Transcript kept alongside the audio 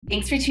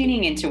Thanks for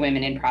tuning into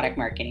Women in Product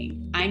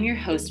Marketing. I'm your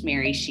host,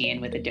 Mary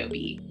Sheehan with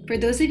Adobe. For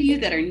those of you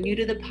that are new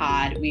to the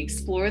pod, we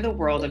explore the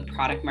world of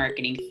product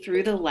marketing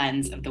through the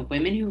lens of the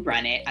women who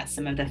run it at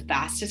some of the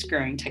fastest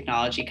growing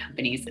technology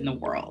companies in the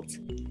world.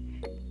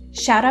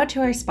 Shout out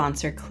to our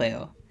sponsor,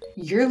 Clue.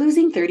 You're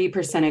losing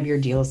 30% of your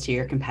deals to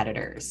your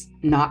competitors.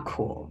 Not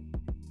cool.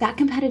 That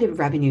competitive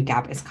revenue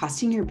gap is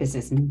costing your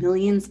business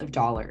millions of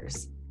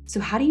dollars.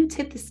 So how do you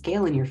tip the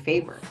scale in your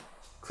favor?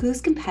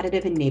 Clue's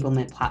competitive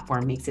enablement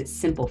platform makes it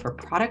simple for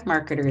product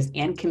marketers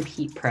and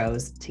compete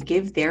pros to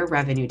give their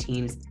revenue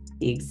teams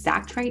the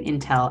exact right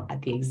intel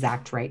at the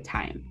exact right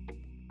time.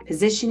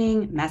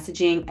 Positioning,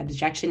 messaging,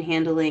 objection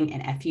handling,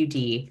 and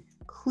FUD,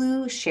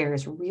 Clue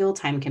shares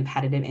real-time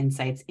competitive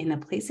insights in the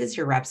places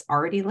your reps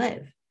already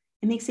live.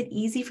 It makes it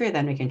easy for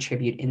them to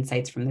contribute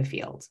insights from the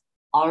field.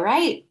 All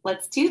right,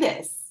 let's do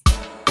this.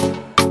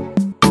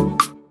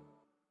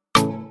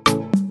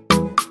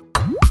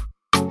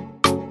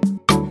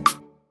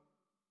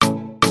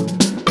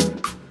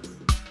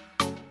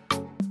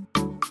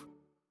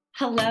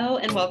 Hello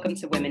and welcome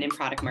to Women in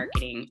Product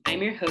Marketing.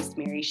 I'm your host,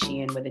 Mary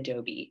Sheehan with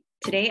Adobe.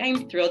 Today,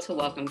 I'm thrilled to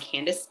welcome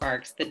Candice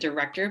Sparks, the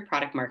Director of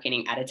Product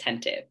Marketing at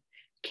Attentive.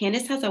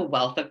 Candice has a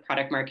wealth of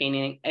product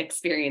marketing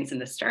experience in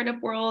the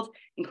startup world,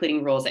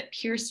 including roles at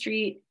Pure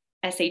Street,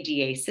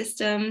 SADA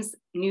Systems,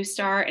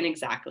 Newstar, and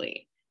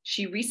Exactly.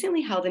 She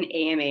recently held an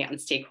AMA on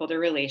stakeholder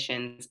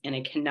relations, and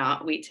I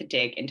cannot wait to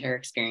dig into her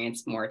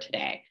experience more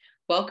today.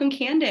 Welcome,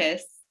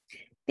 Candice.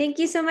 Thank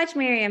you so much,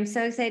 Mary. I'm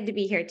so excited to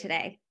be here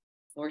today.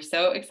 We're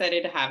so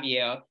excited to have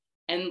you.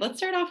 And let's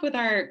start off with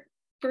our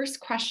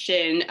first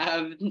question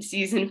of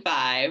season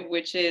 5,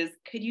 which is,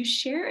 could you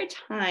share a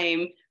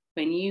time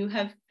when you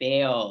have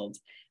failed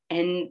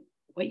and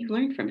what you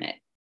learned from it?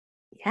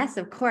 Yes,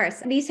 of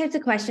course. These types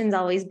of questions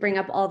always bring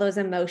up all those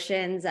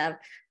emotions of,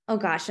 oh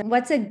gosh,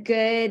 what's a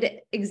good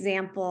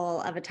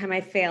example of a time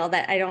I failed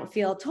that I don't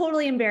feel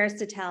totally embarrassed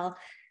to tell?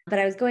 But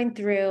I was going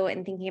through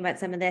and thinking about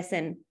some of this.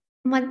 And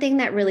one thing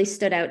that really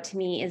stood out to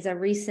me is a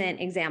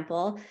recent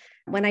example.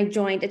 When I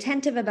joined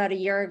Attentive about a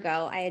year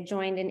ago, I had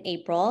joined in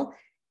April,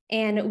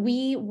 and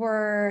we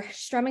were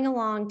strumming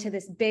along to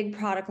this big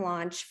product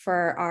launch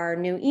for our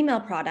new email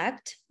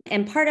product.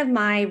 And part of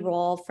my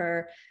role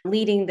for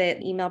leading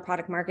the email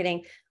product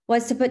marketing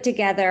was to put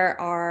together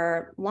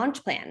our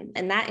launch plan.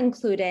 And that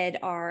included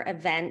our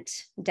event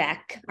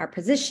deck, our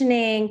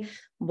positioning,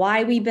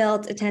 why we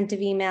built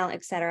Attentive email,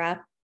 et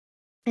cetera.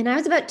 And I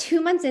was about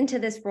 2 months into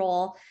this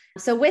role.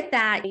 So with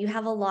that, you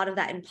have a lot of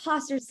that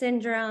imposter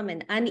syndrome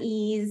and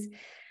unease.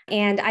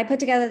 And I put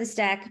together this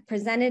deck,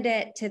 presented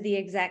it to the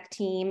exec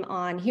team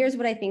on here's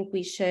what I think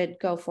we should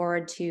go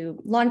forward to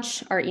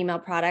launch our email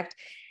product.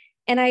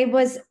 And I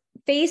was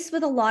faced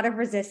with a lot of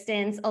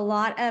resistance, a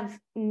lot of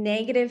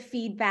negative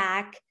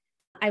feedback.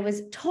 I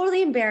was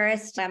totally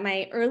embarrassed. At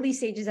my early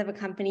stages of a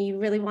company, you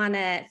really want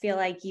to feel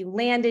like you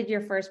landed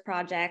your first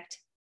project.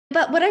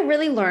 But what I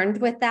really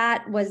learned with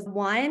that was,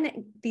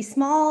 one, the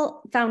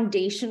small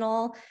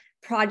foundational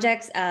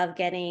projects of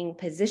getting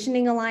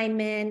positioning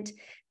alignment,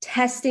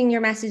 testing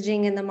your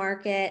messaging in the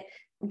market,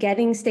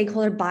 getting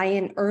stakeholder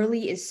buy-in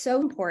early is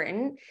so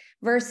important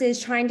versus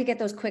trying to get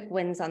those quick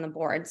wins on the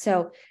board.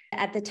 So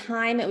at the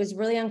time, it was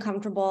really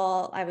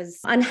uncomfortable. I was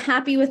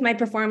unhappy with my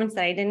performance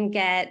that I didn't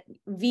get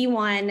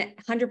V1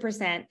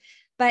 100%.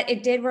 But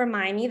it did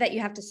remind me that you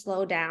have to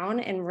slow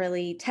down and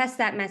really test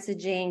that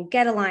messaging,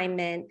 get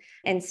alignment,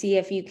 and see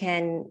if you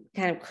can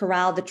kind of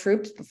corral the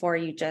troops before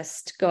you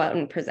just go out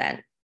and present.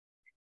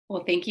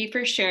 Well, thank you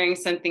for sharing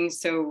something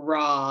so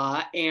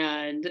raw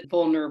and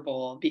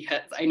vulnerable,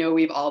 because I know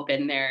we've all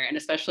been there. And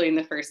especially in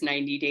the first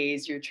 90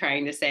 days, you're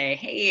trying to say,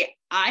 hey,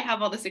 I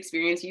have all this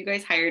experience. You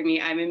guys hired me.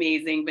 I'm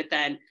amazing. But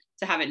then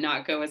to have it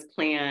not go as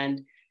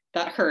planned,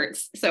 that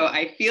hurts. So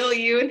I feel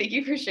you. Thank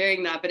you for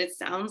sharing that. But it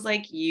sounds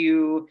like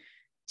you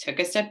took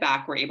a step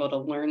back, were able to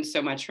learn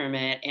so much from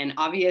it, and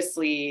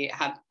obviously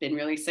have been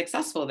really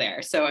successful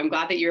there. So I'm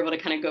glad that you're able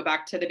to kind of go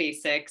back to the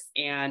basics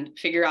and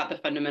figure out the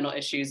fundamental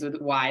issues with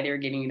why they're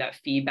giving you that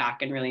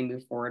feedback and really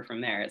move forward from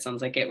there. It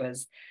sounds like it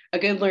was a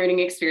good learning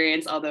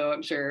experience, although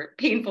I'm sure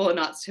painful and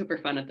not super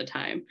fun at the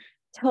time.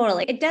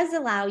 Totally. It does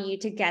allow you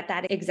to get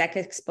that exec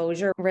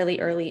exposure really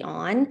early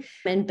on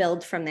and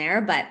build from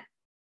there. But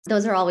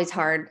those are always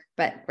hard,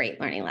 but great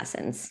learning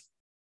lessons.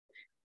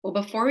 Well,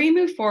 before we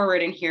move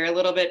forward and hear a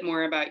little bit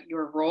more about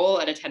your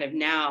role at Attentive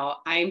now,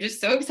 I'm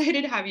just so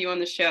excited to have you on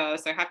the show.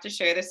 So I have to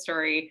share this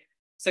story.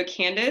 So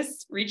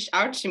Candice reached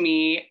out to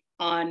me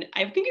on,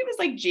 I think it was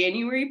like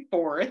January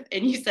 4th,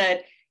 and you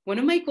said, one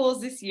of my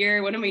goals this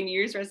year, one of my New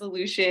Year's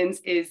resolutions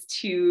is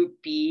to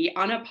be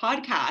on a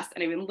podcast.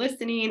 And I've been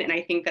listening, and I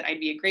think that I'd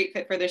be a great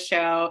fit for the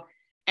show.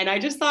 And I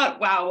just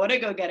thought, wow, what a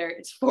go-getter.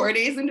 It's 4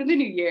 days into the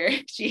new year.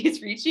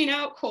 She's reaching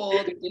out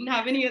cold. We didn't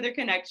have any other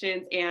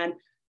connections, and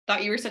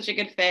thought you were such a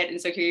good fit.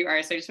 And so here you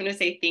are. So I just want to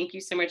say thank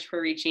you so much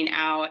for reaching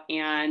out,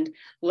 and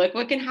look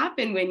what can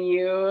happen when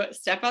you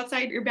step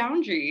outside your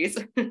boundaries.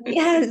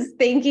 Yes,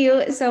 thank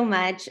you so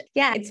much.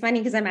 Yeah, it's funny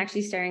because I'm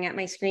actually staring at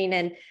my screen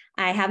and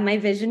I have my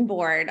vision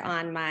board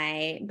on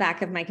my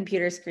back of my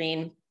computer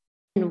screen.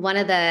 And one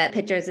of the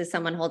pictures is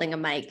someone holding a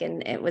mic,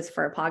 and it was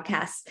for a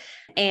podcast.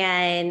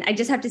 And I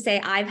just have to say,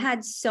 I've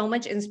had so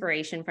much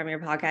inspiration from your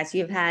podcast.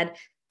 You've had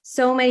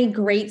so many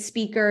great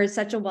speakers,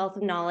 such a wealth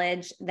of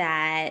knowledge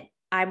that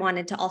I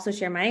wanted to also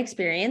share my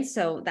experience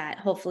so that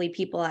hopefully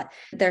people at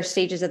their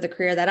stages of the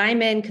career that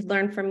I'm in could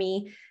learn from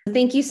me.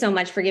 Thank you so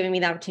much for giving me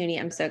the opportunity.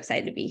 I'm so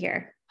excited to be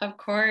here. Of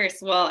course.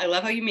 Well, I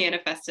love how you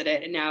manifested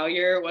it. And now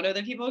you're one of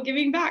the people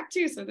giving back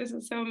too. So this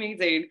is so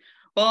amazing.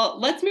 Well,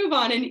 let's move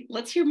on and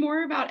let's hear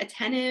more about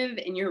Attentive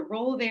and your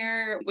role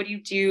there. What do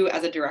you do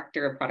as a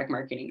director of product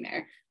marketing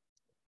there?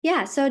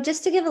 Yeah, so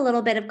just to give a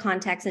little bit of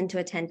context into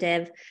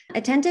Attentive,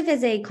 Attentive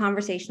is a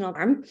conversational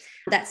firm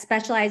that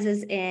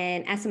specializes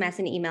in SMS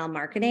and email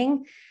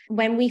marketing.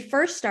 When we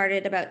first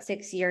started about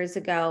 6 years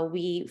ago,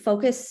 we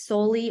focused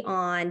solely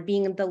on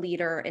being the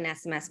leader in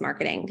SMS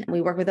marketing.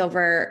 We work with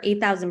over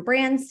 8,000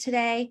 brands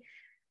today.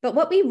 But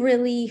what we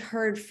really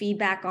heard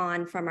feedback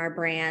on from our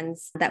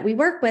brands that we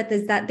work with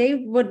is that they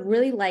would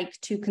really like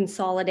to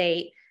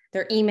consolidate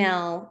their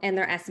email and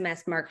their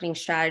SMS marketing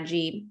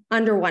strategy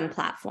under one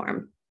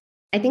platform.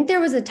 I think there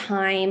was a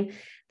time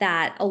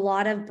that a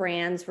lot of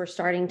brands were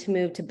starting to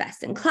move to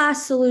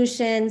best-in-class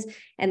solutions,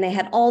 and they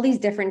had all these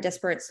different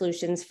disparate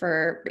solutions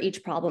for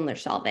each problem they're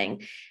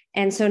solving.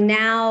 And so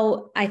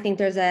now I think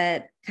there's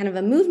a kind of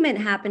a movement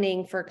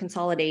happening for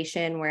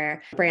consolidation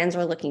where brands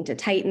are looking to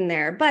tighten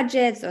their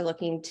budgets or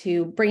looking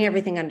to bring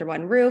everything under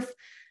one roof.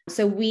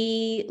 So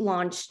we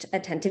launched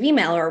Attentive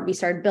Email, or we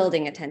started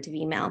building Attentive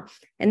Email.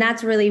 And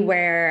that's really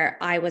where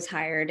I was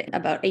hired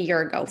about a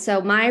year ago.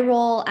 So my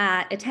role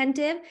at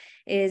Attentive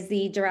is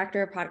the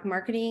director of product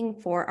marketing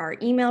for our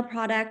email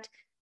product.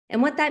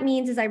 And what that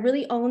means is I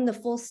really own the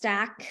full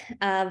stack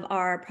of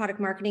our product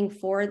marketing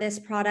for this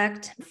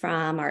product,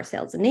 from our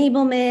sales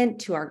enablement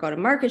to our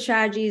go-to-market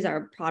strategies,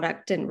 our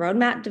product and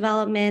roadmap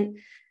development.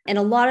 And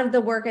a lot of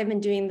the work I've been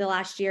doing the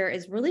last year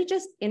is really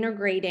just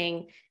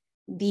integrating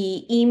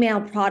the email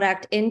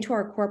product into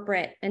our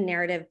corporate and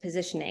narrative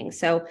positioning.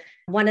 So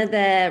one of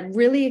the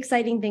really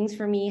exciting things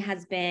for me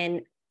has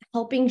been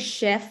helping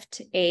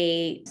shift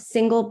a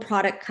single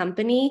product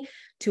company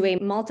to a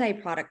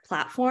multi-product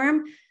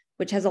platform,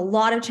 which has a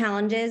lot of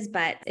challenges,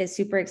 but is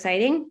super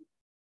exciting.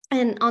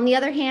 And on the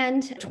other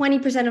hand,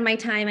 20% of my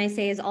time, I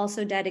say, is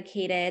also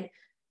dedicated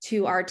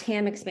to our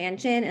TAM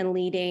expansion and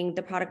leading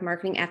the product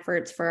marketing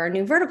efforts for our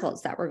new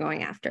verticals that we're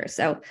going after.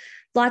 So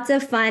lots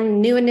of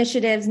fun, new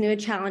initiatives, new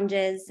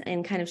challenges,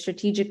 and kind of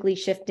strategically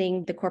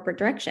shifting the corporate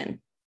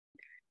direction.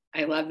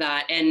 I love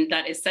that. And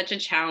that is such a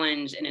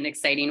challenge and an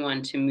exciting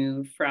one to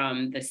move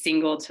from the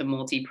single to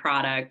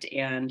multi-product.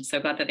 And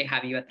so glad that they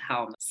have you at the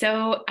helm.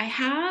 So I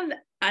have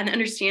an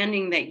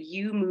understanding that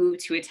you moved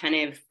to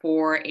Attentive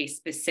for a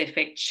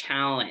specific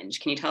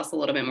challenge. Can you tell us a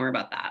little bit more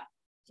about that?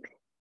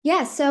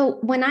 Yeah. So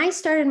when I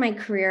started my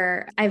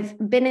career, I've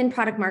been in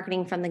product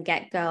marketing from the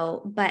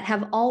get-go, but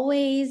have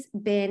always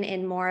been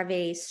in more of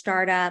a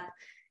startup,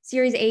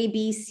 Series A,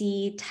 B,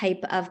 C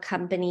type of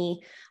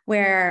company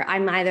where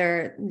I'm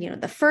either,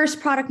 the first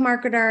product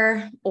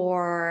marketer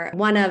or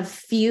one of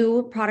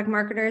few product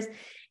marketers.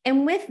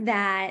 And with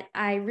that,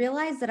 I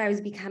realized that I was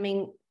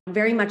becoming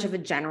very much of a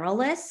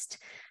generalist.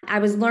 I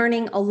was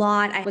learning a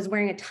lot. I was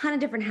wearing a ton of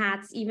different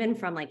hats, even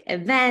from like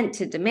event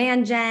to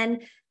demand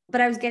gen. But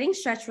I was getting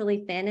stretched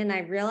really thin, and I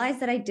realized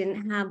that I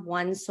didn't have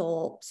one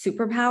sole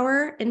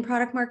superpower in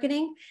product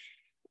marketing.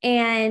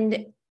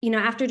 And,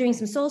 after doing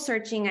some soul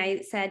searching,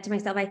 I said to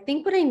myself, I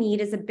think what I need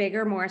is a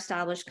bigger, more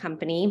established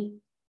company.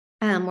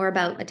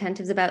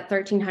 Attentive's about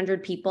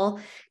 1,300 people,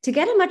 to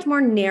get a much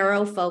more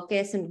narrow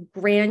focus and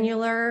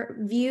granular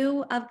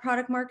view of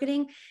product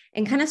marketing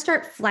and kind of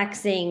start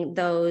flexing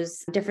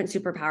those different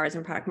superpowers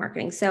in product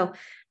marketing. So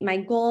my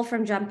goal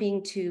from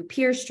jumping to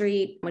Peer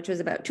Street, which was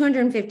about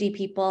 250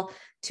 people,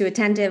 to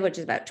Attentive, which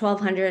is about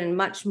 1,200 and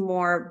much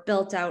more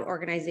built out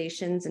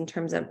organizations in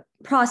terms of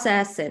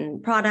process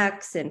and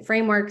products and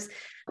frameworks,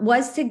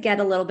 was to get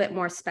a little bit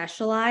more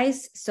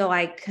specialized so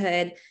I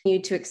could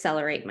continue to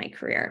accelerate my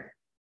career.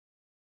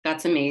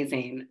 That's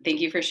amazing. Thank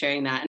you for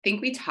sharing that. I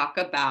think we talk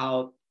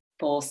about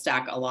full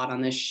stack a lot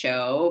on this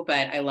show,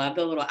 but I love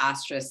the little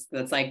asterisk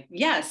that's like,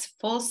 yes,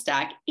 full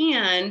stack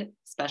and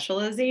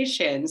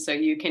specialization. So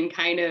you can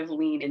kind of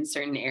lean in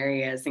certain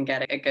areas and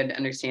get a good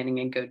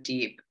understanding and go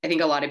deep. I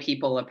think a lot of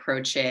people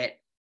approach it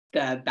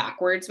the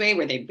backwards way,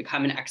 where they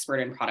become an expert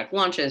in product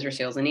launches or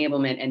sales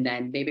enablement, and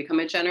then they become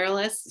a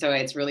generalist. So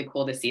it's really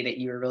cool to see that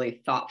you were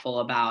really thoughtful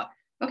about,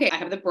 okay, I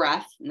have the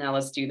breadth. Now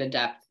let's do the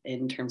depth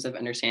in terms of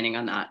understanding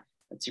on that.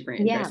 That's super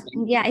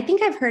interesting. Yeah. I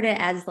think I've heard it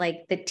as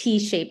like the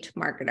T-shaped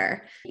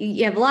marketer.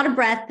 You have a lot of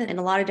breadth and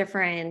a lot of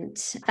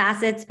different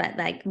facets, but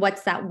like,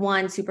 what's that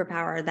one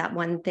superpower, that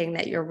one thing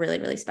that you're really,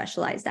 really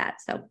specialized at?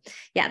 So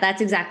yeah,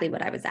 that's exactly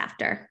what I was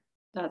after.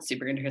 That's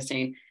super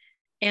interesting.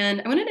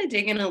 And I wanted to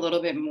dig in a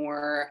little bit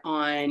more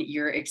on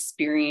your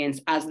experience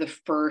as the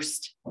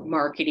first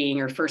marketing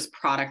or first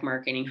product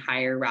marketing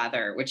hire,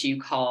 rather, which you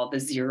call the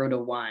 0 to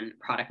 1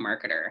 product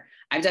marketer.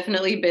 I've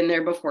definitely been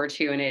there before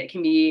too, and it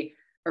can be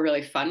a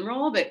really fun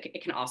role, but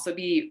it can also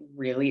be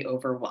really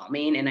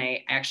overwhelming. And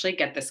I actually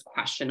get this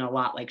question a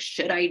lot, like,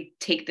 should I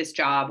take this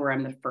job where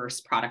I'm the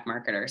first product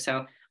marketer?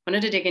 So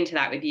wanted to dig into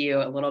that with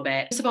you a little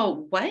bit. First of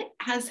all, what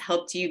has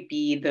helped you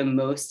be the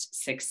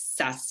most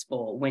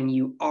successful when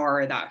you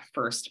are that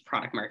first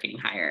product marketing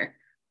hire?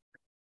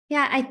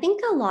 Yeah, I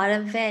think a lot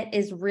of it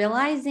is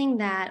realizing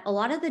that a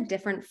lot of the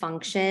different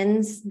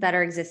functions that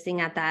are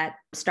existing at that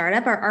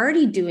startup are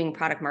already doing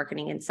product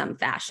marketing in some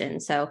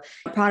fashion. So,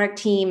 the product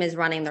team is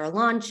running their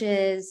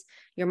launches,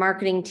 your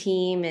marketing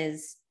team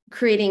is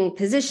creating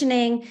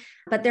positioning,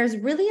 but there's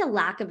really a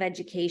lack of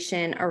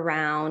education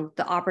around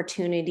the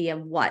opportunity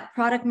of what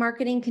product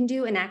marketing can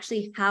do and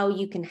actually how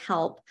you can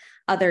help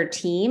other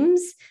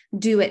teams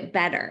do it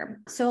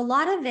better. So, a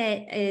lot of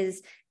it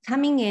is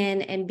coming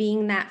in and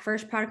being that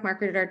first product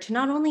marketer to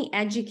not only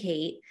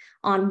educate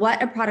on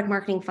what a product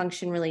marketing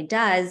function really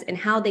does and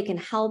how they can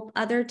help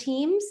other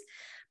teams,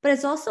 but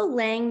it's also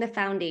laying the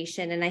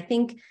foundation. And I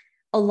think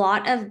a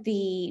lot of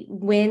the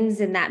wins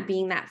in that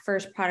being that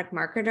first product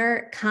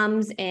marketer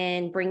comes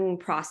in bringing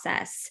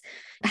process,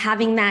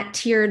 having that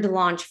tiered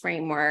launch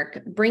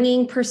framework,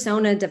 bringing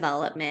persona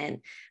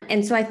development.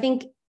 And so I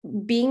think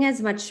being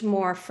as much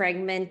more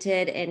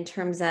fragmented in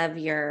terms of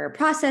your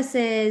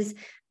processes,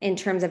 in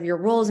terms of your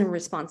roles and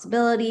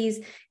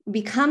responsibilities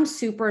becomes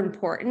super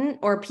important,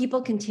 or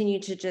people continue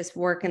to just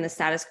work in the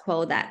status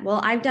quo that,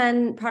 well, I've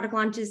done product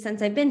launches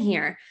since I've been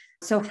here.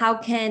 So how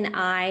can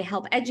I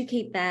help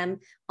educate them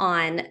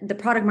on the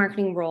product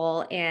marketing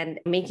role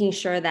and making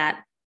sure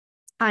that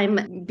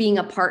I'm being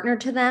a partner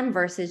to them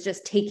versus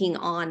just taking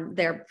on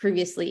their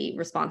previously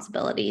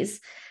responsibilities.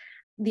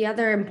 The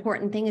other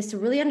important thing is to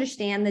really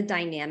understand the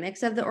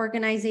dynamics of the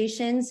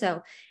organization.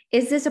 So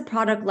is this a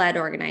product-led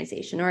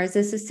organization or is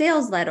this a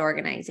sales-led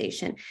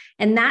organization?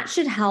 And that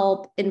should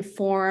help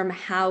inform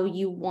how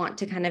you want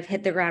to kind of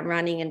hit the ground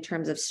running in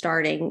terms of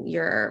starting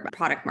your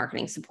product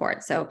marketing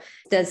support. So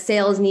does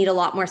sales need a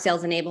lot more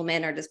sales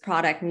enablement or does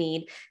product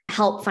need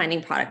help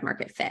finding product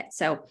market fit?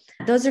 So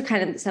those are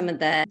kind of some of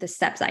the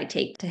steps I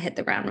take to hit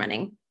the ground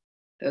running.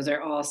 Those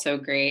are all so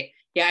great.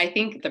 Yeah, I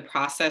think the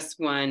process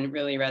one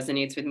really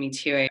resonates with me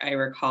too. I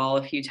recall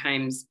a few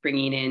times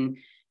bringing in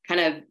kind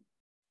of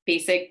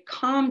basic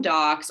comm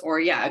docs or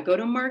a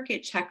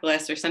go-to-market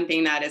checklist or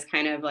something that is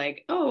kind of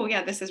like, oh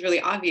yeah, this is really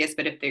obvious.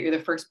 But if you're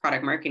the first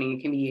product marketing,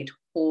 it can be a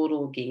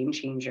total game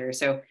changer.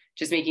 So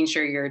just making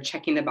sure you're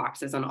checking the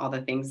boxes on all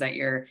the things that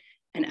you're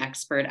an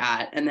expert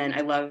at. And then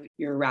I love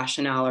your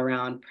rationale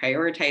around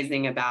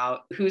prioritizing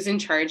about who's in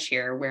charge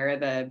here, where are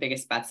the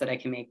biggest bets that I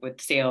can make with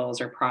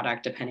sales or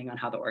product, depending on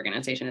how the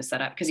organization is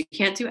set up, because you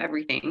can't do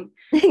everything.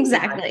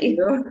 Exactly.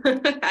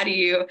 How do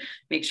you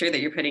make sure that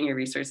you're putting your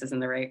resources in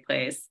the right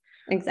place?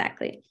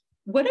 Exactly.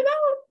 What about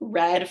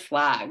red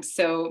flags?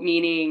 So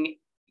meaning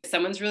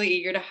someone's really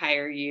eager to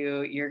hire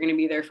you, you're going to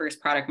be their first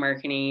product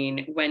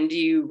marketing. When do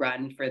you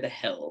run for the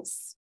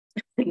hills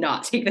and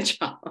not take the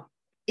job?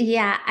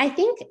 Yeah, I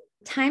think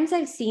times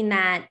I've seen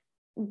that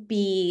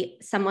be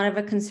somewhat of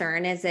a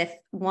concern is if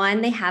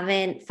one, they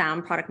haven't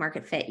found product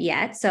market fit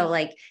yet. So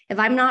like if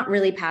I'm not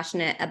really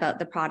passionate about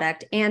the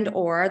product and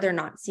or they're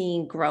not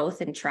seeing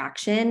growth and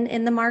traction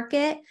in the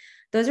market,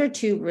 those are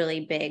two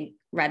really big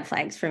red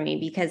flags for me,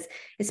 because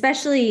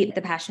especially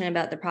the passion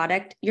about the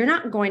product, you're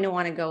not going to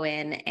want to go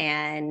in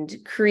and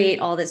create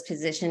all this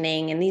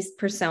positioning and these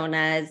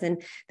personas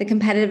and the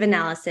competitive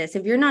analysis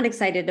if you're not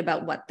excited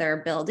about what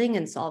they're building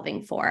and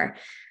solving for.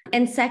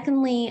 And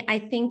secondly, I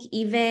think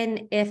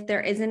even if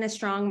there isn't a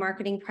strong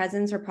marketing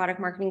presence or product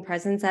marketing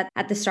presence at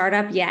the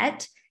startup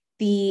yet,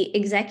 the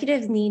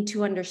executives need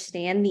to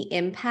understand the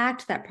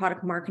impact that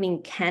product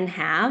marketing can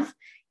have,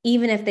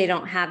 even if they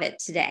don't have it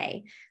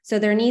today. So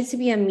there needs to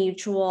be a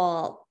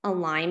mutual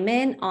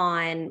alignment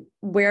on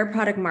where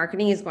product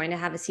marketing is going to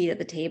have a seat at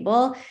the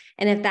table.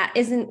 And if that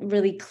isn't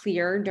really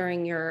clear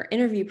during your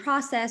interview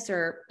process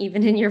or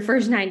even in your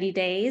first 90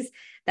 days,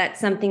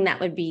 that's something that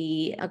would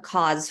be a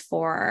cause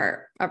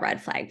for a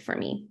red flag for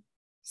me.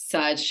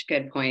 Such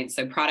good points.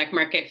 So product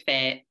market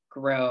fit,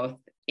 growth,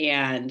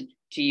 and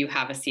do you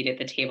have a seat at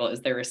the table?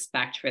 Is there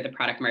respect for the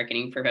product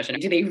marketing profession?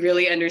 Do they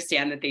really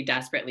understand that they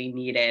desperately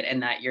need it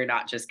and that you're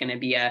not just going to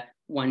be a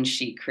one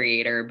sheet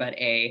creator, but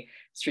a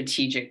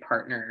strategic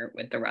partner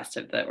with the rest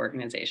of the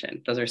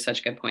organization? Those are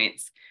such good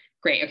points.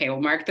 Great. Okay,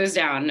 well, mark those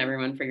down,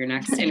 everyone, for your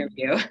next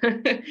interview.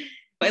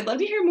 I'd love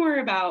to hear more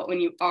about when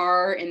you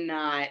are in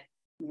that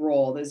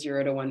role, the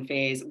 0 to 1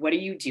 phase. What are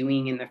you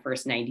doing in the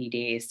first 90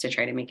 days to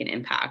try to make an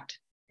impact?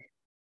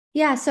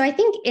 Yeah, so I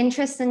think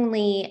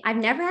interestingly, I've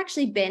never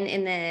actually been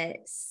in the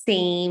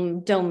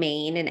same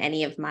domain in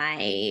any of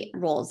my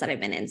roles that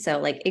I've been in. So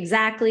like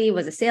Exactly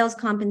was a sales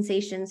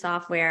compensation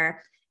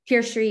software.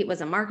 Peer Street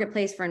was a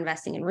marketplace for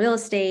investing in real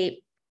estate.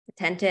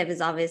 Attentive is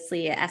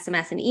obviously a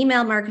SMS and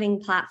email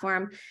marketing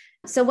platform.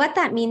 So what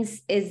that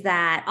means is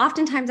that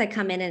oftentimes I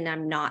come in and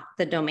I'm not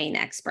the domain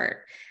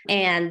expert.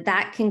 And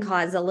that can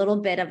cause a little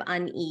bit of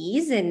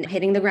unease in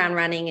hitting the ground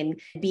running and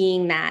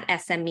being that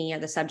SME or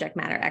the subject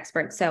matter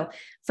expert. So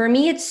for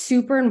me, it's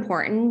super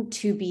important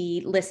to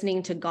be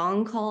listening to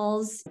gong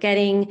calls,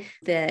 getting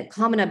the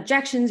common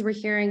objections we're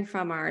hearing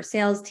from our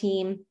sales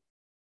team,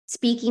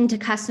 speaking to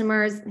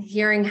customers,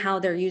 hearing how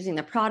they're using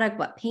the product,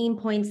 what pain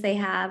points they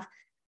have,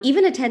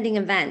 even attending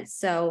events.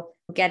 So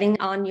getting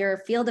on your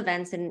field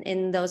events and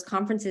in those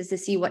conferences to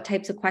see what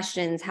types of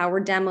questions, how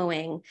we're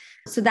demoing.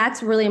 So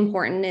that's really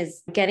important,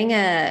 is getting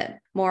a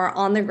more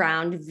on the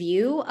ground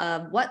view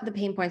of what the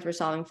pain points we're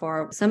solving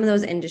for, some of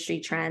those industry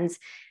trends,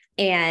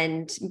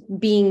 and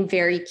being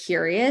very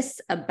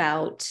curious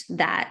about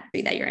that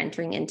you're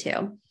entering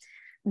into.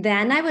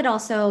 Then I would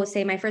also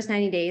say my first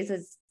 90 days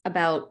is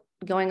about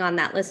going on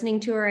that listening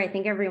tour. I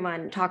think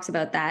everyone talks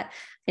about that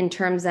in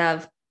terms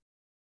of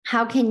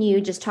how can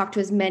you just talk to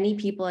as many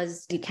people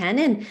as you can?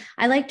 And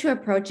I like to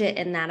approach it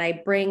in that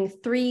I bring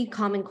 3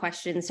 common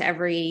questions to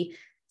every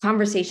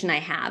conversation I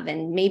have.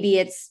 And maybe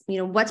it's,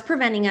 what's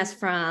preventing us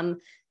from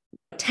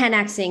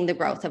 10xing the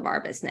growth of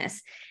our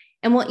business?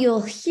 And what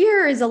you'll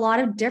hear is a lot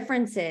of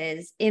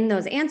differences in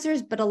those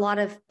answers, but a lot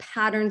of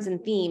patterns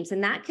and themes.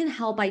 And that can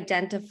help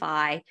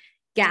identify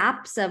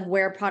gaps of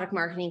where product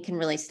marketing can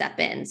really step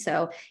in.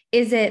 So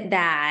is it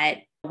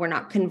that we're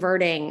not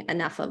converting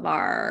enough of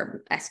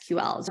our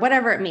SQLs,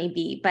 whatever it may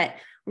be, but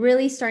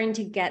really starting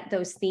to get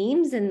those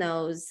themes and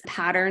those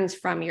patterns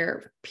from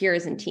your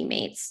peers and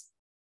teammates.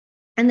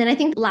 And then I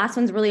think the last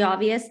one's really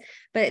obvious,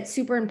 but it's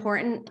super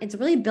important. It's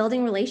really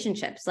building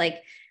relationships, like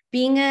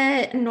being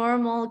a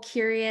normal,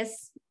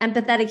 curious,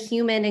 empathetic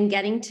human and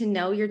getting to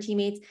know your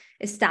teammates,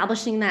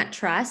 establishing that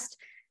trust.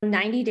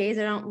 90 days,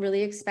 I don't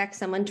really expect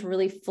someone to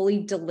really fully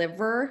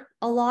deliver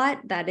a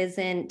lot that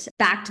isn't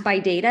backed by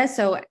data.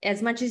 So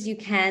as much as you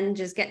can,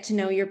 just get to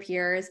know your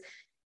peers,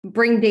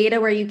 bring data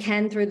where you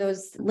can through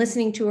those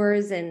listening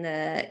tours and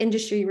the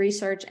industry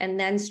research, and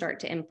then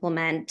start to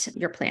implement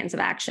your plans of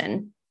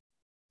action.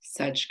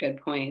 Such good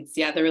points.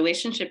 Yeah, the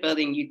relationship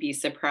building, you'd be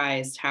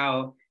surprised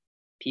how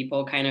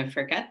people kind of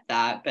forget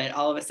that, but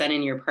all of a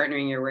sudden you're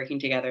partnering, you're working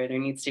together. There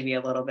needs to be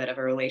a little bit of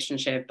a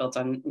relationship built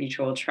on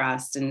mutual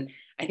trust. And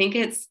I think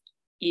it's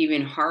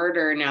even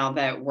harder now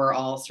that we're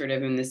all sort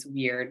of in this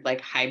weird,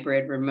 like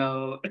hybrid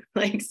remote,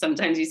 like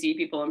sometimes you see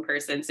people in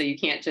person, so you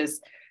can't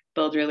just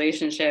build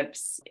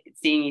relationships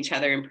seeing each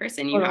other in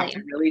person. You have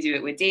to really do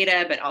it with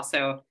data, but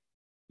also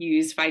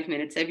use 5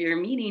 minutes of your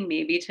meeting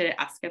maybe to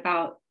ask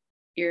about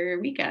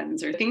your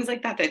weekends or things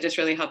like that just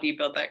really help you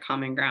build that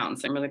common ground.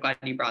 So I'm really glad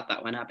you brought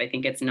that one up. I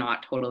think it's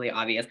not totally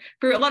obvious.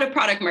 For a lot of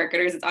product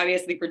marketers, it's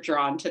obviously we're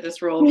drawn to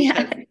this role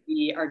because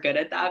we are good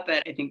at that,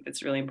 but I think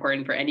that's really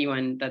important for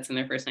anyone that's in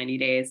their first 90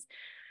 days.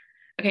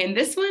 Okay, and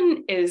this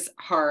one is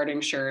hard,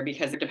 I'm sure,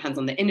 because it depends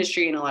on the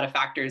industry and a lot of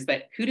factors,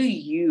 but who do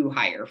you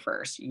hire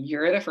first?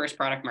 You're the first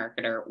product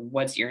marketer.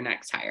 What's your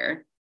next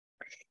hire?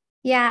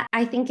 Yeah,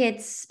 I think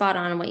it's spot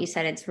on what you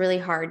said. It's really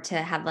hard to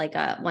have like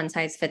a one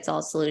size fits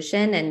all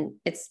solution. And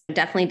it's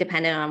definitely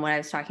dependent on what I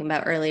was talking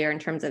about earlier in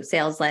terms of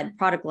sales led,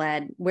 product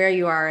led, where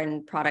you are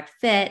in product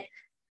fit.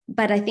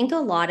 But I think a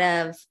lot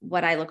of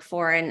what I look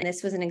for, and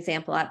this was an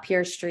example at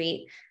Peer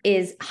Street,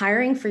 is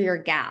hiring for your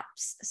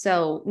gaps.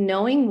 So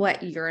knowing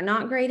what you're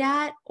not great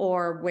at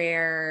or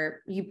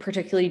where you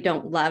particularly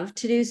don't love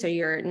to do, so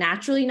you're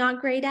naturally not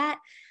great at.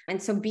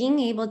 And so being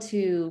able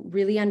to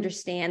really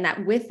understand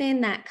that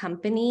within that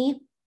company,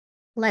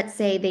 let's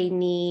say they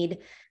need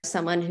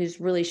someone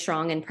who's really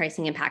strong in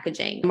pricing and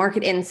packaging,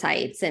 market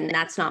insights, and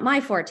that's not my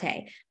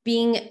forte.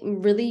 Being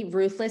really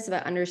ruthless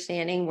about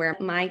understanding where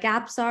my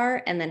gaps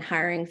are and then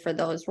hiring for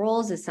those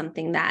roles is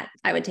something that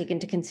I would take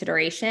into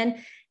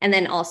consideration. And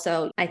then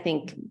also, I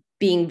think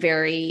being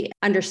very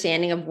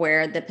understanding of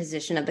where the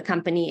position of the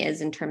company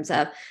is in terms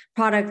of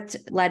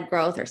product-led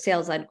growth or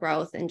sales-led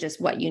growth and just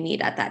what you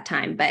need at that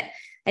time. But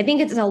I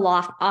think it's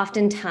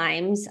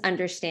oftentimes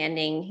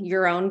understanding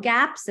your own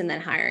gaps and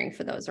then hiring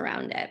for those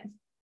around it.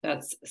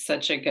 That's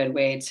such a good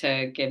way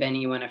to give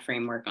anyone a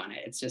framework on it.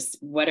 It's just,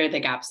 what are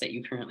the gaps that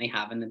you currently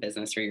have in the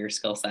business or your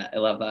skill set? I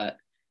love that.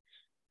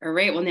 All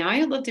right. Well, now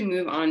I'd love to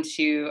move on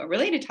to a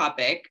related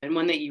topic and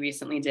one that you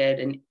recently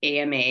did an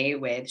AMA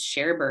with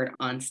ShareBird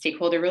on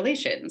stakeholder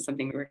relations,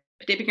 something we were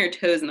dipping our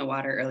toes in the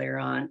water earlier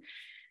on.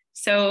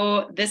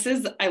 So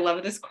I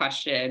love this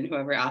question,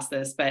 whoever asked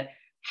this, but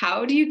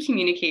how do you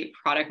communicate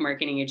product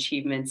marketing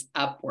achievements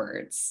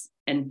upwards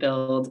and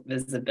build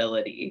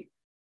visibility?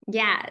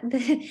 Yeah,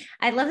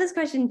 I love this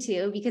question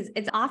too, because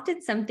it's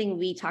often something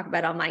we talk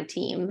about on my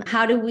team.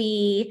 How do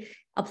we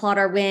applaud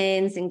our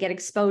wins and get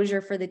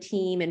exposure for the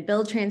team and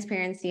build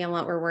transparency on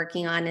what we're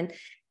working on? And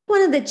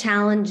one of the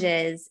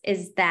challenges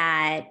is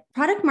that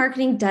product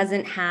marketing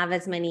doesn't have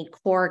as many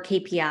core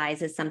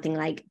KPIs as something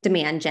like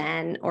demand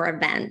gen or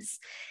events.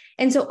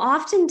 And so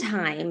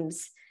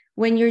oftentimes,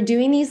 when you're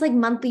doing these like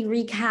monthly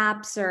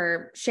recaps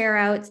or share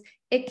outs,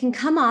 it can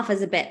come off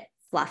as a bit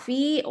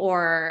fluffy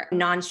or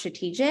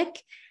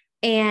non-strategic.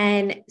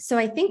 And so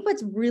I think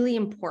what's really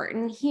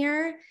important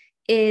here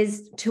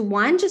is to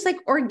one, just like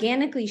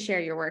organically share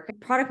your work.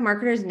 Product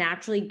marketers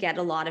naturally get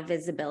a lot of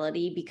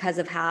visibility because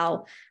of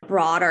how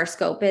broad our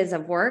scope is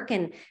of work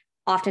and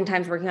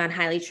oftentimes working on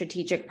highly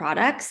strategic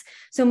products.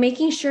 So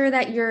making sure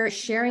that you're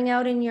sharing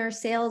out in your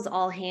sales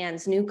all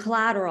hands, new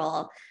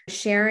collateral,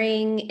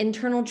 sharing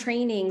internal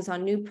trainings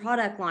on new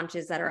product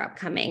launches that are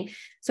upcoming.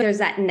 So there's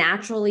that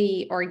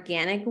naturally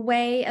organic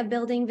way of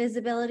building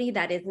visibility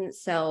that isn't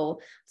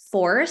so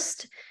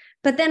forced.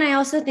 But then I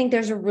also think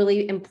there's a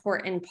really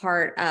important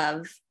part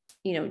of,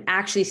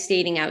 actually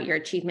stating out your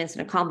achievements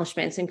and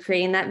accomplishments and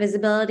creating that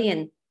visibility.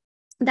 And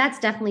that's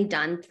definitely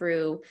done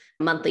through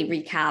monthly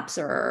recaps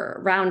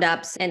or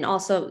roundups. And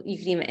also you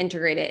can even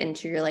integrate it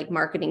into your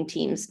marketing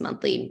team's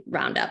monthly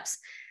roundups.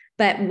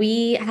 But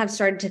we have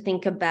started to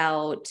think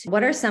about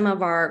what are some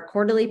of our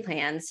quarterly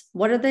plans?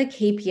 What are the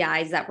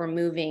KPIs that we're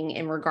moving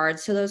in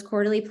regards to those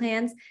quarterly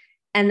plans?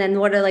 And then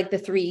what are the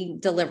 3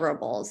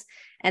 deliverables?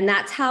 And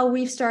that's how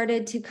we've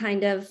started to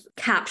kind of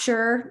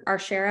capture our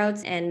share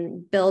outs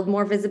and build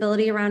more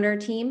visibility around our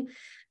team.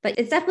 But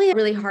it's definitely a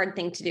really hard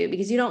thing to do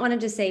because you don't want to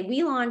just say,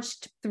 we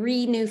launched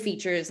 3 new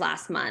features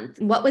last month.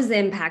 What was the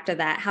impact of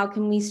that? How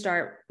can we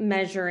start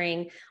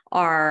measuring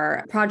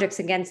our projects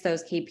against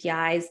those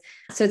KPIs?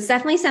 So it's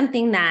definitely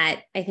something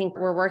that I think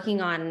we're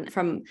working on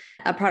from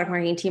a product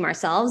marketing team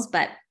ourselves,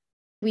 but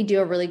we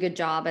do a really good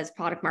job as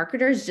product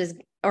marketers, just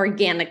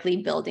organically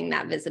building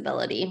that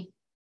visibility.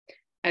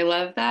 I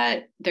love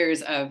that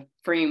there's a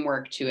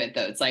framework to it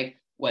though. It's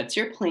what's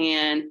your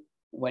plan?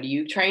 What are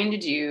you trying to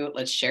do?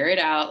 Let's share it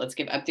out. Let's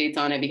give updates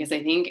on it, because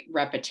I think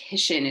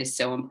repetition is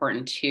so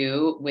important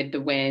too with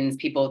the wins.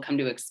 People come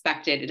to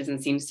expect it. It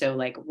doesn't seem so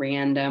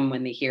random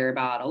when they hear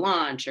about a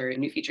launch or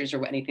new features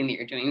or anything that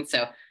you're doing.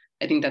 So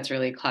I think that's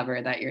really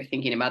clever that you're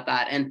thinking about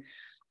that. And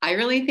I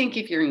really think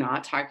if you're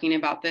not talking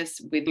about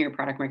this with your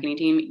product marketing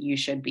team, you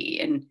should be.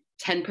 And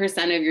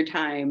 10% of your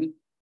time,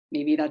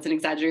 maybe that's an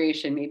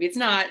exaggeration, maybe it's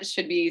not,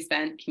 should be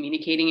spent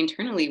communicating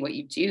internally what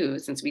you do,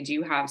 since we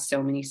do have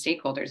so many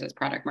stakeholders as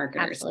product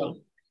marketers. Absolutely.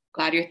 So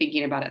glad you're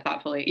thinking about it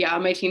thoughtfully. Yeah,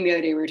 on my team the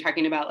other day, we were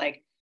talking about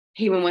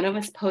hey, when one of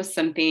us posts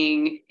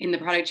something in the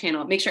product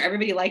channel, make sure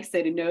everybody likes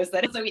it and knows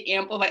that. So we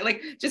amplify,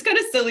 just kind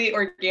of silly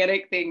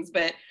organic things,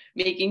 but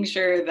making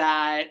sure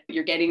that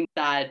you're getting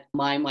that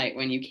limelight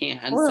when you can.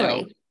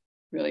 Totally. So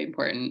really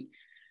important.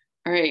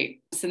 All right.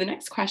 So the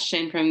next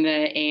question from the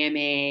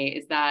AMA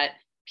is that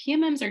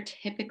PMMs are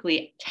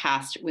typically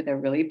tasked with a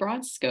really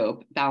broad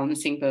scope,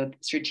 balancing both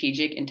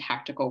strategic and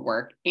tactical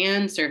work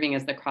and serving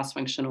as the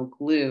cross-functional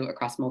glue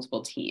across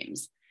multiple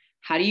teams.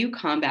 How do you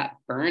combat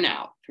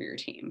burnout for your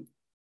team?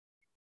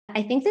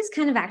 I think this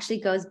kind of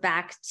actually goes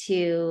back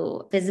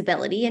to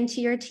visibility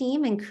into your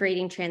team and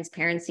creating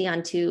transparency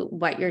onto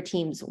what your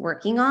team's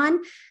working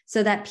on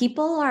so that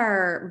people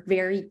are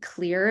very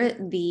clear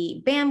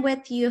the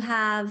bandwidth you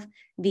have,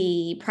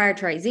 the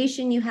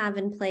prioritization you have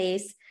in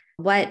place,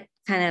 what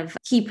kind of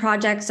key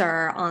projects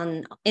are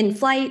in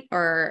flight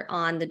or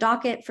on the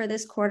docket for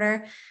this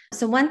quarter.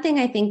 So one thing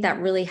I think that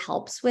really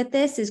helps with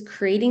this is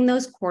creating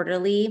those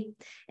quarterly,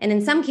 and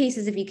in some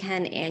cases, if you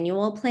can,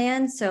 annual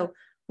plans. So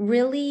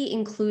really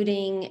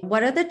including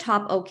what are the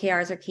top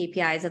OKRs or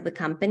KPIs of the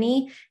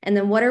company, and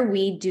then what are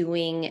we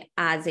doing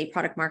as a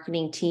product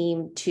marketing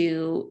team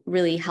to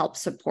really help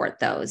support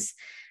those.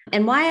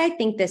 And why I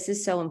think this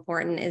is so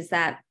important is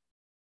that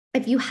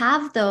if you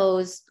have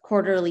those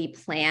quarterly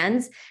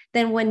plans,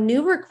 then when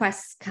new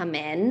requests come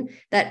in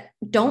that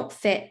don't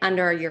fit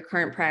under your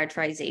current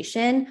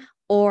prioritization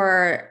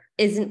or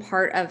isn't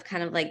part of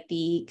kind of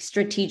the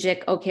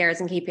strategic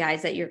OKRs and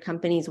KPIs that your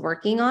company's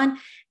working on,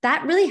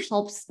 that really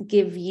helps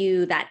give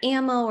you that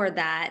ammo or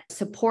that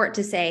support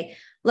to say,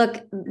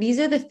 look, these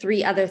are the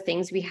 3 other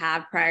things we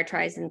have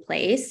prioritized in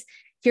place.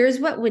 Here's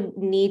what would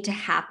need to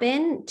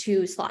happen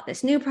to slot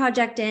this new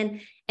project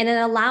in. And it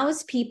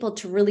allows people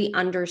to really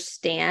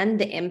understand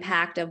the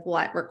impact of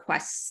what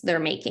requests they're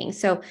making.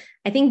 So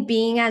I think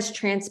being as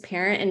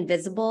transparent and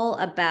visible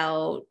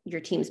about your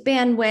team's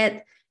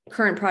bandwidth,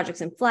 current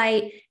projects in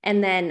flight,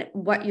 and then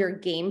what your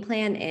game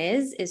plan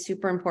is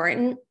super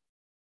important.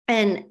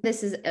 And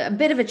this is a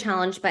bit of a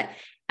challenge, but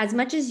as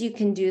much as you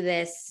can do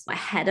this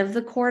ahead of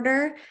the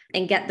quarter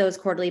and get those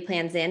quarterly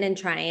plans in and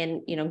try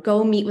and,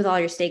 go meet with all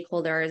your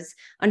stakeholders,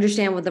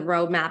 understand what the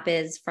roadmap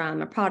is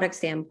from a product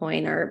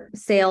standpoint or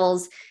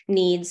sales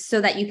needs so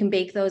that you can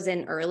bake those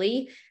in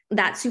early,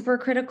 that's super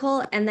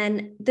critical. And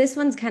then this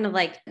one's kind of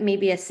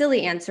maybe a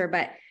silly answer,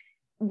 but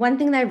one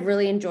thing that I've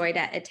really enjoyed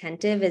at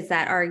Attentive is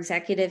that our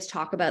executives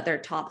talk about their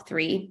top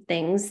 3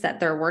 things that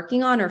they're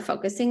working on or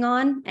focusing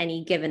on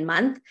any given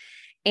month.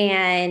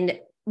 And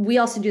we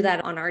also do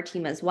that on our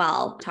team as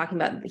well, talking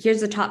about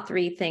here's the top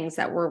 3 things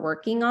that we're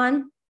working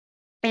on.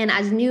 And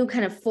as new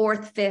kind of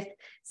 4th, 5th,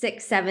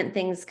 6th, 7th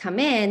things come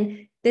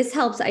in, this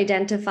helps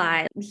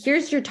identify,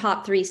 here's your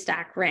top 3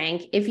 stack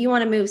rank. If you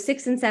want to move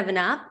 6 and 7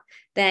 up,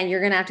 then you're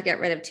going to have to get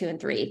rid of 2 and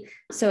 3.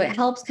 So it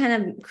helps kind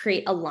of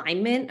create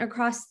alignment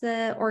across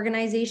the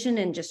organization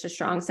and just a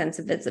strong sense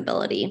of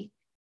visibility.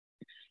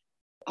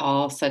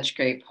 All such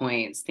great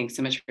points. Thanks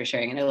so much for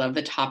sharing. And I love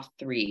the top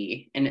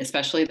three, and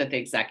especially that the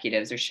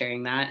executives are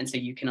sharing that. And so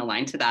you can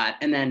align to that.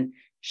 And then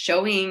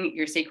showing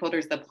your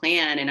stakeholders the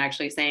plan and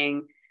actually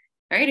saying,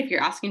 all right, if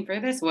you're asking for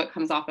this, what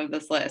comes off of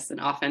this list? And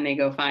often they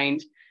go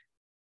find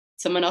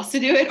someone else to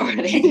do it, or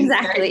they just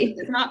Exactly.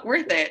 it's not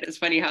worth it. It's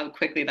funny how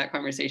quickly that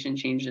conversation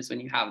changes when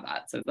you have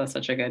that. So that's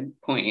such a good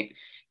point.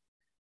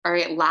 All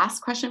right,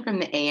 last question from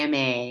the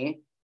AMA.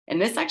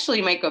 And this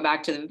actually might go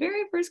back to the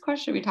very first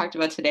question we talked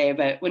about today,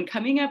 but when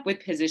coming up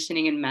with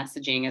positioning and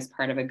messaging as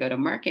part of a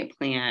go-to-market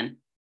plan,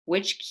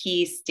 which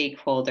key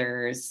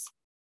stakeholders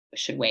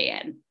should weigh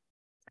in?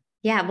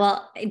 Yeah,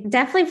 well,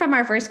 definitely from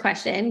our first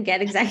question,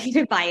 get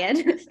executive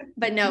buy-in.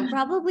 But no,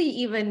 probably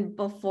even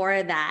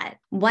before that.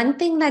 One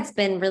thing that's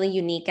been really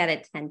unique at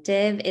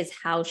Attentive is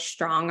how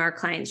strong our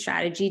client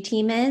strategy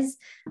team is.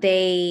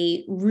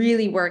 They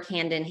really work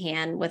hand in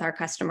hand with our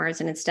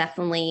customers, and it's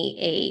definitely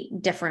a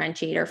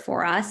differentiator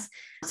for us.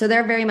 So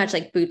they're very much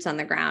like boots on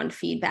the ground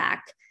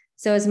feedback.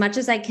 So as much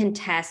as I can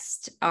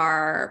test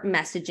our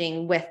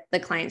messaging with the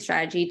client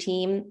strategy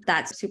team,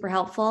 that's super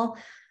helpful.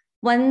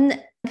 One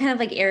kind of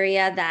like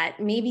area that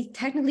maybe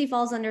technically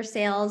falls under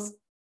sales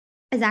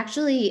is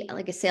actually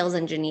like a sales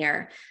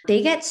engineer.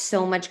 They get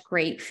so much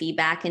great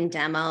feedback and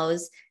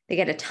demos. They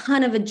get a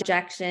ton of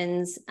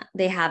objections.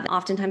 They have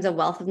oftentimes a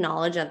wealth of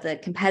knowledge of the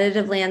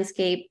competitive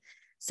landscape.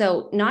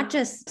 So not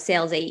just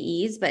sales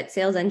AEs, but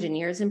sales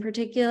engineers in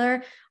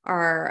particular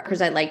are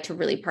because I like to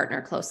really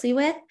partner closely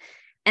with.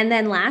 And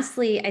then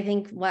lastly, I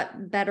think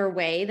what better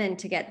way than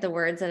to get the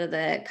words out of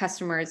the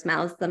customers'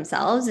 mouths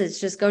themselves is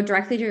just go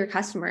directly to your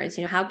customers.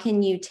 How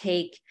can you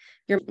take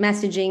your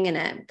messaging in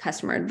a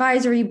customer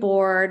advisory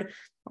board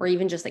or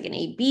even just like an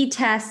A/B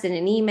test in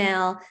an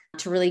email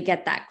to really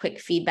get that quick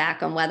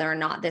feedback on whether or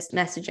not this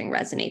messaging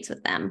resonates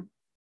with them?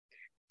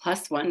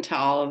 +1 to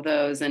all of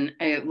those. And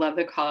I love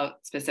the call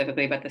out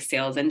specifically about the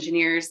sales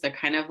engineers. They're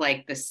kind of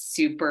like the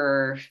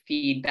super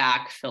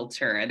feedback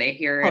filter. They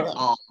hear it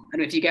all.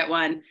 And if you get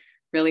one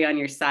really on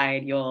your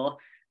side, you'll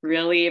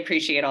really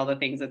appreciate all the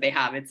things that they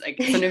have. It's like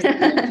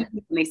sometimes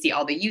they see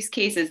all the use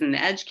cases and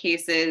the edge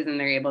cases, and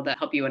they're able to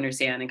help you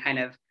understand and kind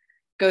of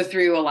go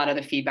through a lot of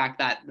the feedback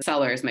that the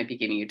sellers might be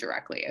giving you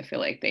directly. I feel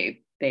like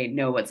they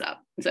know what's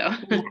up. So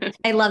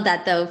I love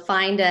that though.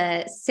 Find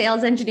a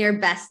sales engineer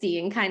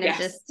bestie and kind of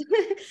just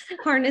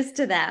harness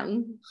to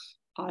them.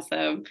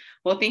 Awesome.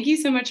 Well, thank you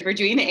so much for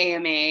doing the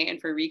AMA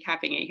and for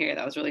recapping it here.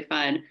 That was really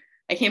fun.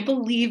 I can't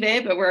believe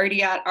it, but we're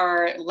already at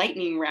our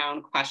lightning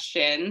round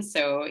question.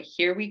 So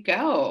here we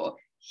go.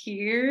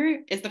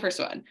 Here is the first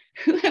one.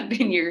 Who have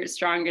been your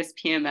strongest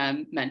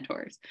PMM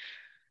mentors?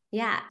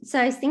 Yeah. So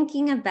I was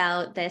thinking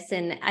about this,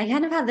 and I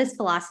kind of have this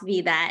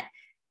philosophy that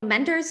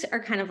mentors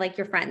are kind of like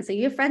your friends. So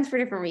you have friends for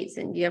different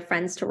reasons. You have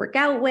friends to work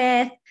out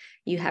with,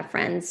 you have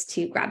friends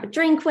to grab a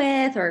drink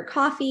with or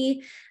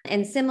coffee.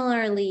 And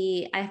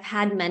similarly, I've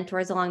had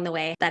mentors along the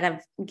way that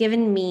have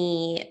given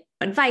me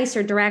advice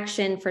or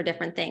direction for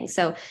different things.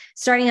 So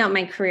starting out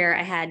my career,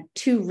 I had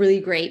two really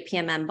great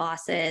PMM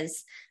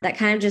bosses that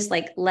kind of just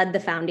like led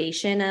the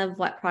foundation of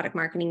what product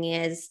marketing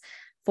is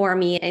for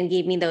me and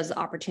gave me those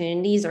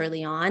opportunities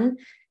early on.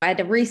 I had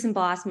a recent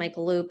boss,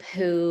 Michael Loop,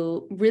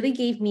 who really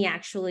gave me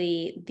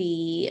actually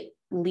the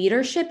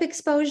leadership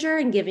exposure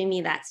and giving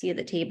me that seat at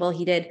the table.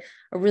 He did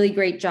a really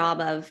great job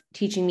of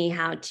teaching me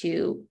how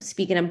to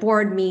speak in a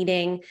board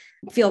meeting,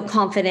 feel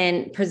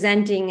confident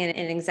presenting in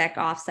an exec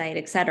offsite,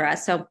 et cetera.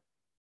 So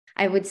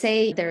I would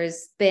say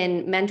there's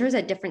been mentors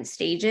at different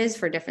stages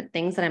for different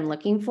things that I'm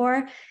looking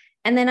for.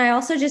 And then I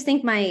also just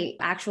think my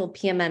actual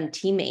PMM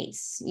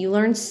teammates, you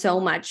learn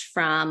so much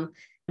from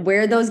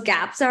where those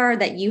gaps are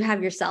that you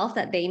have yourself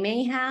that they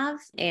may have.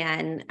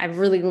 And I've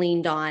really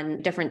leaned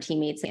on different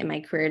teammates in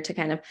my career to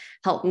kind of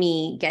help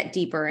me get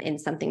deeper in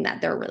something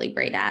that they're really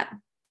great at.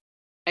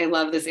 I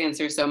love this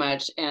answer so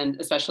much, and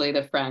especially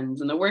the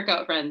friends and the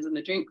workout friends and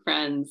the drink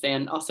friends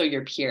and also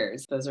your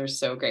peers. Those are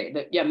so great.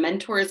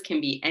 Mentors can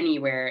be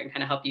anywhere and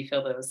kind of help you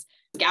fill those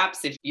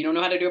gaps. If you don't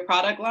know how to do a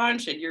product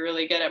launch and you're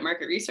really good at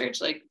market research,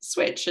 like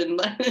switch and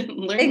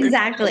learn.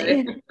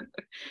 Exactly.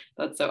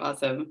 That's so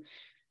awesome.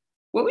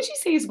 What would you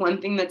say is one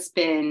thing that's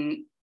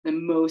been the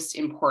most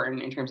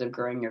important in terms of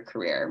growing your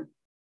career?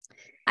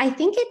 I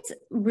think it's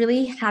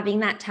really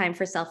having that time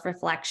for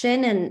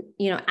self-reflection and,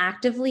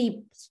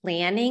 actively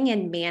planning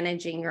and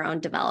managing your own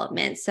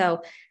development.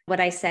 So what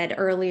I said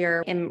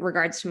earlier in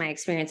regards to my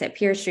experience at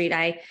Peer Street,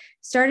 I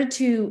started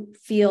to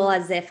feel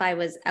as if I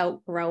was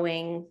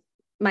outgrowing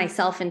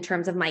myself in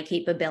terms of my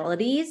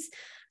capabilities.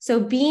 So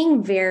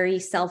being very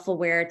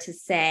self-aware to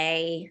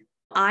say,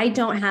 I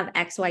don't have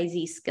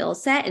XYZ skill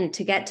set, and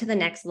to get to the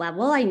next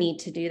level, I need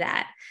to do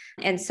that.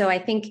 And so I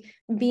think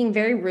being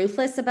very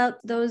ruthless about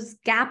those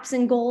gaps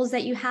and goals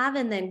that you have,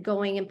 and then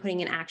going and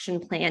putting an action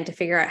plan to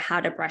figure out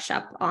how to brush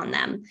up on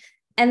them.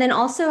 And then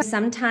also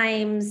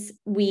sometimes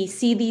we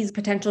see these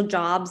potential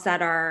jobs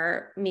that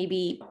are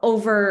maybe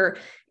over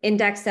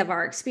indexed of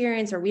our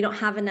experience, or we don't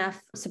have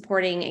enough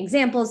supporting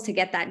examples to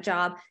get that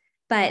job.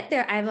 But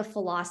I have a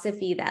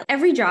philosophy that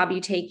every job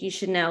you take, you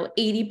should know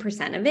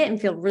 80% of it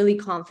and feel really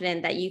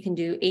confident that you can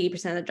do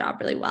 80% of the job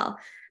really well.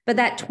 But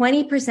that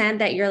 20%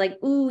 that you're like,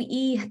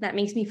 that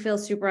makes me feel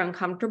super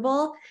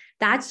uncomfortable,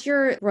 that's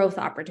your growth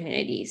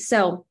opportunity.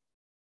 So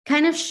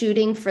kind of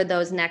shooting for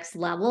those next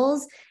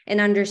levels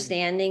and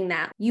understanding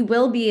that you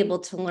will be able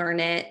to learn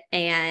it.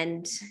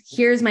 And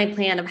here's my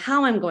plan of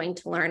how I'm going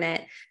to learn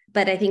it.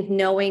 But I think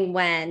knowing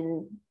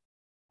when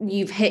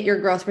you've hit your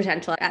growth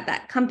potential at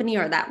that company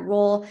or that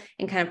role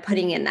and kind of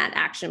putting in that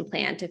action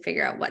plan to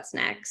figure out what's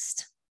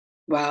next.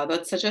 Wow,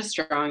 that's such a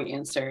strong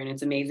answer. And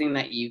it's amazing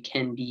that you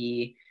can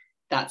be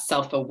that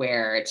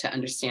self-aware to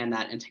understand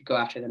that and to go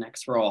after the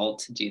next role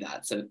to do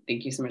that. So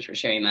thank you so much for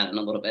sharing that and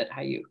a little bit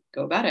how you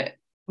go about it.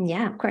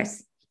 Yeah, of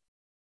course.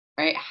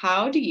 All right.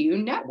 How do you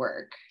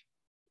network?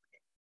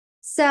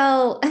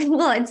 So,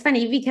 well, it's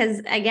funny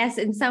because I guess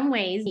in some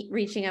ways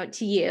reaching out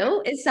to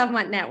you is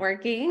somewhat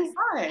networking,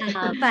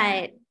 but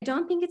I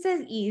don't think it's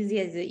as easy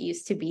as it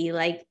used to be.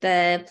 Like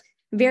the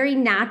very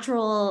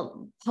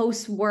natural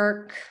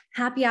post-work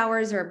happy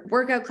hours or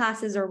workout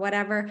classes or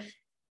whatever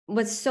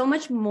was so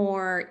much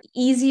more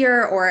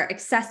easier or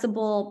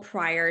accessible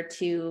prior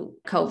to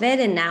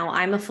COVID. And now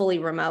I'm a fully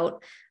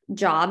remote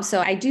job.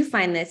 So I do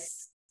find this,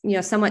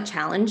 somewhat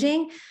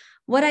challenging.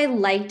 What I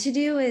like to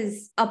do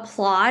is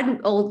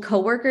applaud old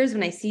coworkers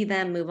when I see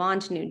them move on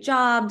to new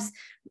jobs.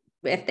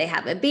 If they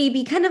have a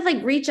baby, kind of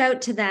like reach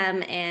out to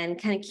them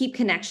and kind of keep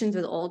connections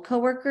with old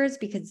coworkers,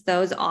 because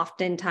those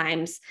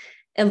oftentimes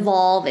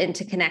evolve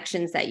into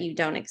connections that you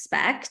don't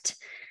expect.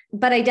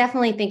 But I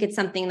definitely think it's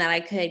something that I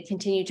could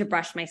continue to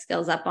brush my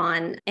skills up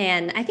on.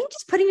 And I think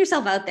just putting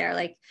yourself out there,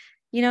 like,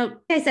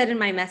 I said in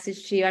my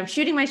message to you, I'm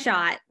shooting my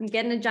shot. I'm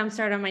getting a jump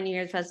start on my New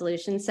Year's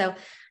resolution. So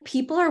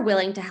people are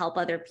willing to help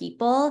other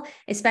people,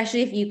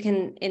 especially if you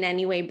can in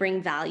any way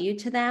bring value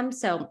to them.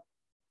 So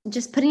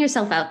just putting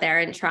yourself out there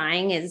and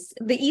trying is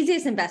the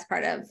easiest and best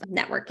part of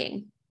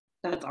networking.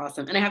 That's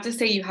awesome. And I have to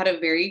say, you had a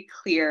very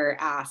clear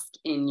ask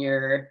in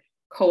your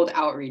cold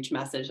outreach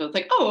message. So it's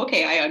like, oh,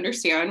 okay, I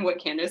understand what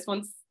Candice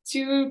wants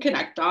to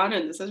connect on.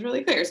 And this is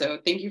really clear. So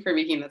thank you for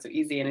making that so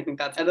easy. And I think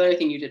that's another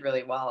thing you did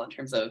really well in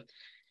terms of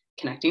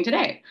connecting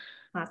today.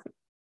 Awesome.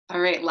 All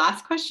right.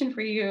 Last question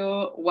for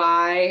you.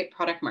 Why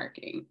product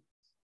marketing?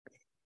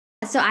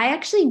 So I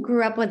actually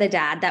grew up with a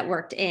dad that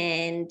worked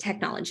in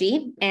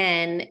technology,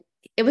 and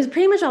it was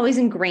pretty much always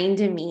ingrained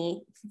in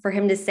me for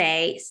him to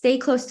say, stay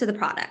close to the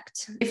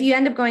product. If you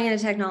end up going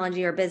into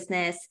technology or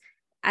business,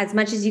 as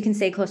much as you can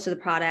stay close to the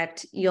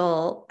product,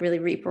 you'll really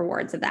reap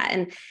rewards of that.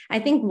 And I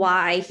think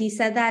why he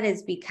said that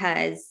is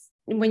because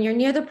when you're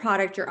near the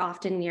product, you're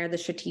often near the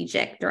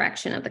strategic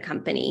direction of the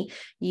company.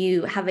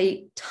 You have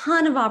a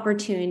ton of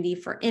opportunity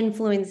for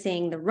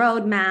influencing the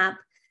roadmap,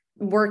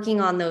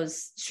 working on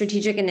those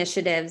strategic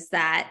initiatives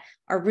that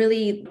are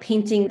really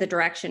painting the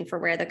direction for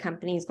where the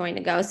company is going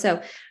to go.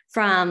 So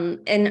from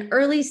an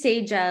early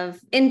stage of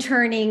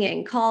interning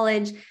in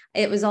college,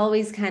 it was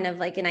always kind of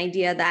like an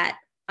idea that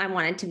I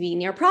wanted to be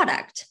near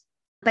product.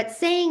 But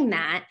saying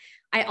that,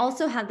 I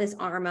also have this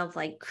arm of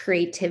like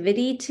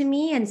creativity to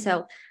me. And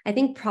so I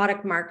think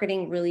product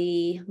marketing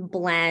really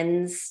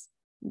blends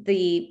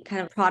the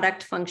kind of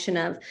product function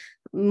of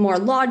more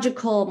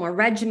logical, more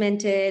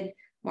regimented,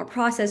 more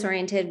process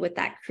oriented with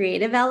that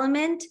creative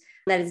element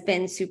that has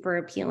been super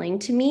appealing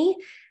to me.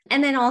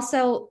 And then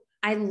also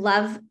I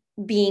love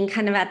being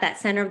kind of at that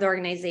center of the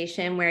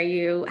organization where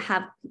you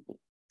have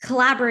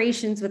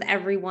collaborations with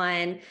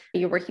everyone.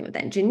 You're working with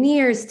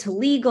engineers to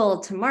legal,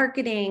 to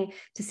marketing,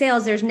 to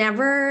sales. There's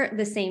never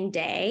the same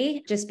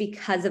day just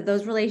because of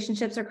those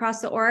relationships across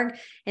the org.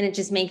 And it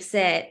just makes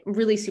it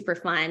really super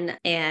fun.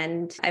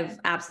 And I've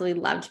absolutely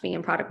loved being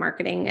in product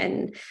marketing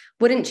and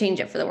wouldn't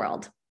change it for the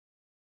world.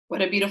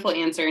 What a beautiful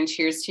answer. And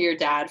cheers to your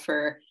dad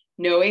for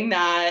knowing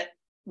that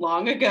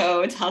long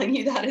ago, telling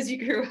you that as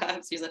you grew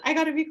up. So he's like, I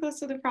got to be close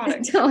to the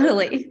product.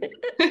 Totally.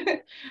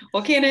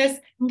 Well, Candice,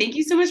 thank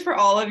you so much for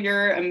all of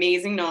your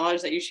amazing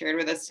knowledge that you shared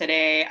with us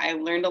today. I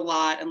learned a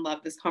lot and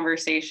loved this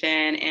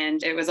conversation.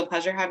 And it was a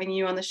pleasure having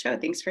you on the show.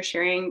 Thanks for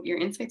sharing your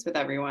insights with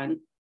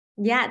everyone.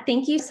 Yeah,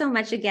 thank you so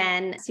much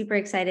again. Super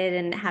excited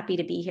and happy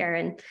to be here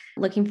and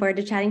looking forward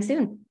to chatting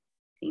soon.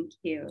 Thank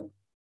you.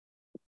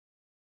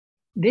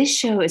 This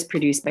show is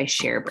produced by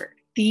ShareBird,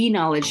 the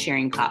knowledge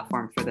sharing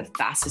platform for the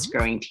fastest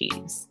growing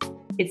teams.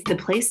 It's the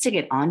place to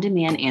get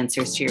on-demand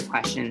answers to your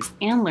questions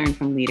and learn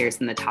from leaders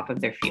in the top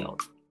of their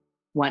field.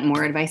 Want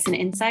more advice and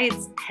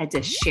insights? Head to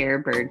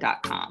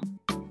sharebird.com.